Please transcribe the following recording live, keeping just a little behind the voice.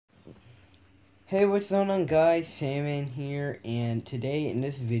Hey, what's going on, guys? Salmon here, and today in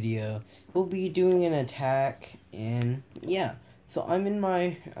this video we'll be doing an attack. And yeah, so I'm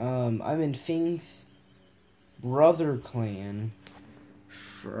in Fing's brother clan.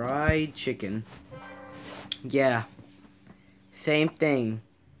 Fried chicken. Yeah, same thing.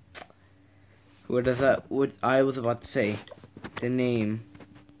 What is that? What I was about to say, the name.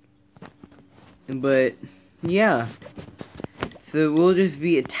 But yeah, so we'll just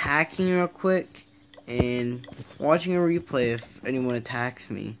be attacking real quick and watching a replay if anyone attacks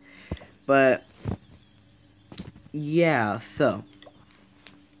me. But yeah, so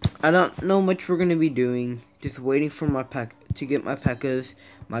I don't know much we're gonna be doing. Just waiting for my to get my P.E.K.K.A.s,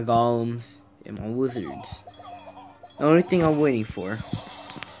 my golems, and my wizards. The only thing I'm waiting for.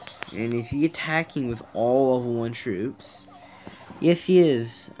 And is he attacking with all level 1 troops? Yes, he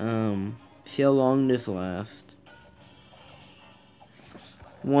is. See how long this lasts.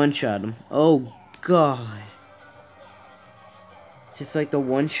 One shot him. Oh god. Just like the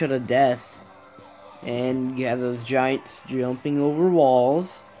one shot of death. And you have those giants jumping over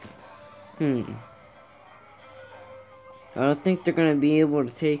walls. I don't think they're gonna be able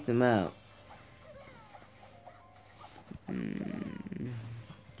to take them out.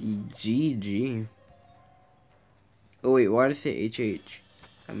 GG. Oh wait, why did I say HH?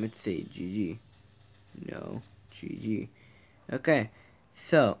 I meant to say GG. No, GG. Okay,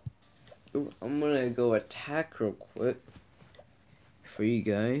 so I'm gonna go attack real quick for you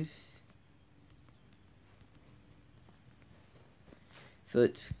guys. So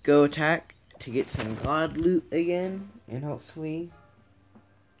let's go attack to get some god loot again, and hopefully,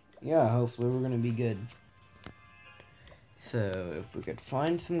 yeah, hopefully we're gonna be good. So if we could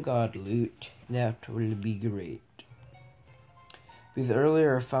find some god loot, that would be great. Because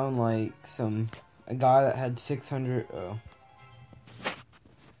earlier I found like a guy that had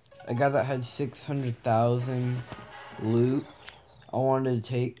 600,000 loot I wanted to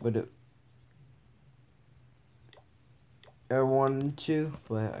take, but I wanted to,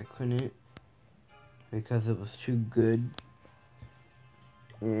 but I couldn't because it was too good.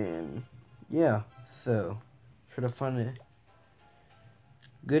 And yeah, so try to find a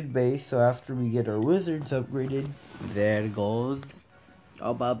good base. So after we get our wizards upgraded, there goes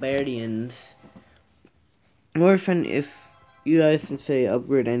all barbarians. Or if you guys can say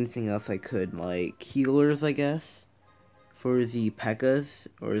upgrade anything else, I could, like healers, I guess, for the P.E.K.K.A.s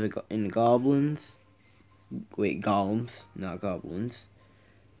or the goblins. Wait, golems, not goblins.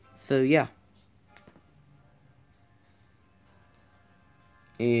 So yeah.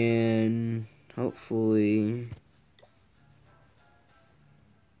 And hopefully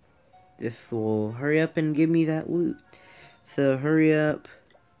this will hurry up and give me that loot. So hurry up.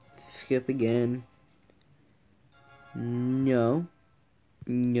 Skip again. No.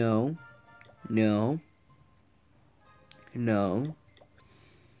 No. No. No.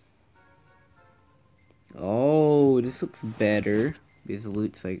 Oh, this looks better. Because the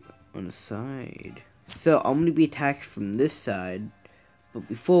loot's like on the side. So I'm going to be attacked from this side. But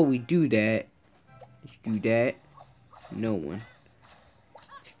before we do that, no one.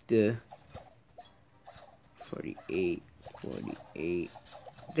 It's the 48.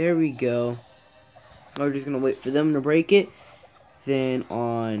 There we go. We're just going to wait for them to break it. Then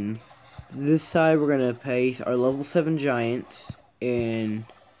on this side, we're going to place our level 7 giants. And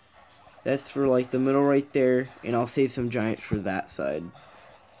that's for like the middle right there. And I'll save some giants for that side.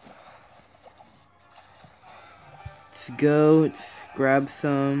 Let's go. Let's grab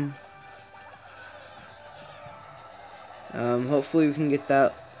some. Hopefully we can get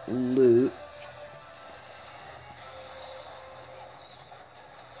that loot.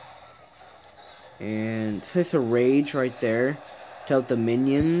 And place a rage right there to help the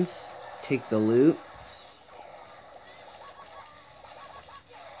minions take the loot.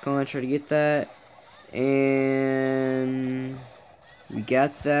 Gonna try to get that. And we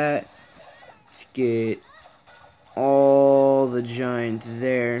got that. Let's get all the giants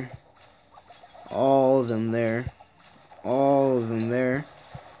there. All of them there. All of them there.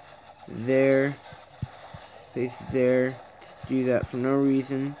 There. Place there. Just do that for no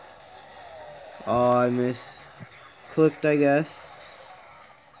reason. Oh, I misclicked, I guess.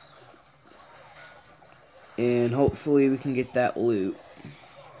 And hopefully we can get that loot.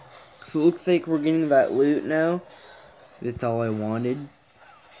 So it looks like we're getting that loot now. That's all I wanted.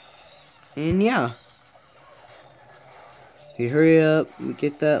 And yeah. Okay, hurry up. We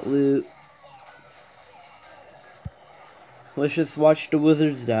get that loot. Let's just watch the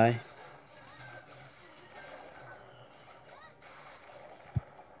wizards die.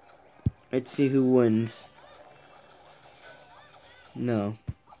 Let's see who wins. No.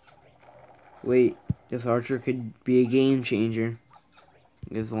 Wait, this archer could be a game changer.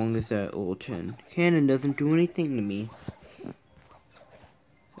 As long as that little tin cannon doesn't do anything to me.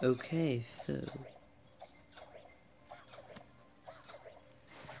 Okay, so...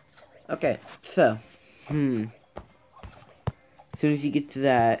 Okay, so... As soon as he gets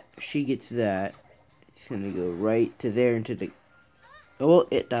that, she gets that, it's gonna go right to there into the... Oh,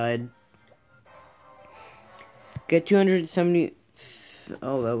 it died. Get 270...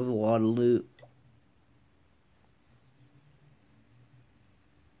 Oh, that was a lot of loot.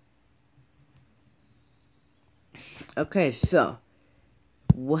 Okay, so...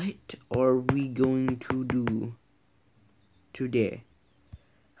 What are we going to do today?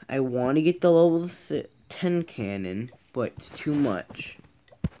 I want to get the level 10 cannon, but it's too much.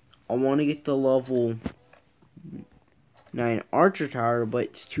 I want to get the level 9 archer tower, but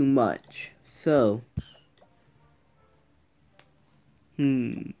it's too much. So,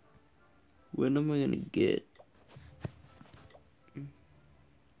 when am I going to get?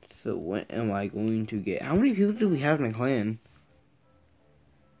 So, when am I going to get? How many people do we have in my clan?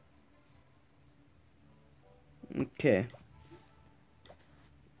 Okay.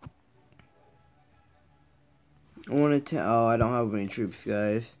 I want to oh, I don't have any troops,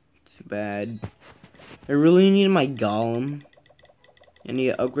 guys. It's bad. I really need my golem. I need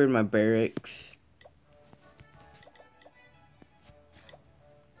to upgrade my barracks.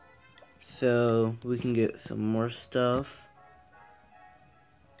 So we can get some more stuff.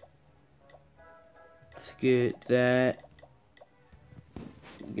 Let's get that.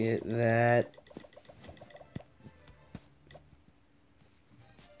 Get that.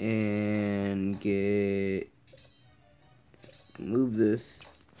 And get... Move this.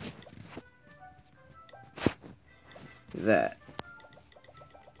 That.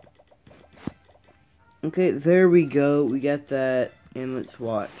 Okay, there we go. We got that. And let's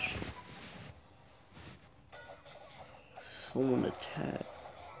watch. Someone attack.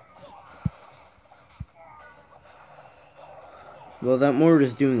 Well, that mortar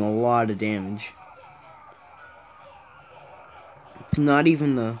is doing a lot of damage. It's not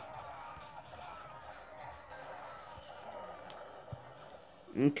even the...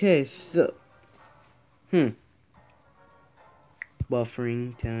 Okay, so...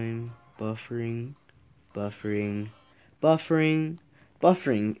 Buffering time. Buffering.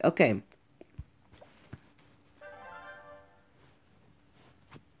 Okay.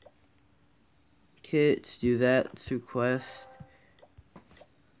 Okay, let's do that. Let's request.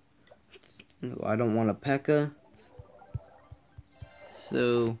 No, I don't want a P.E.K.K.A.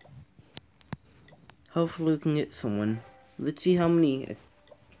 So, hopefully we can get someone. Let's see how many.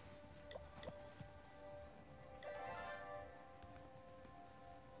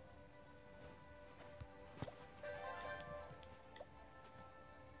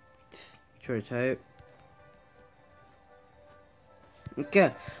 Let's try to type.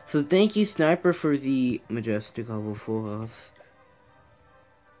 Okay, so thank you, Sniper, for the majestic level full house.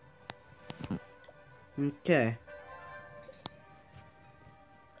 Okay.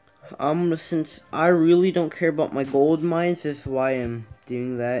 Since I really don't care about my gold mines, that's why I'm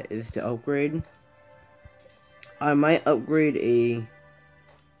doing that, is to upgrade. I might upgrade a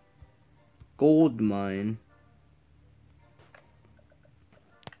gold mine.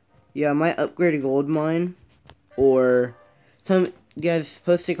 Yeah, I might upgrade a gold mine. Or, tell me, guys,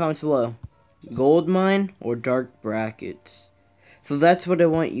 post in comments below. Gold mine or dark brackets. So that's what I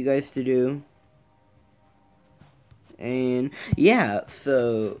want you guys to do. And yeah,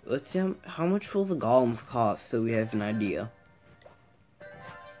 so let's see how much will the golems cost so we have an idea.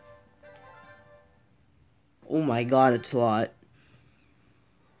 Oh my god, it's a lot.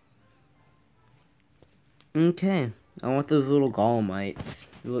 Okay, I want those little golemites.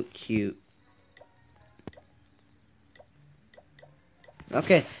 They look cute.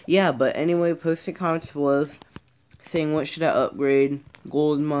 Okay, yeah, but anyway, post in comments below saying what should I upgrade,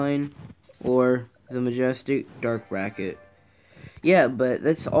 gold mine or the majestic dark bracket. Yeah, but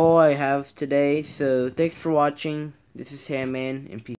that's all I have today, so thanks for watching. This is Sandman, and peace.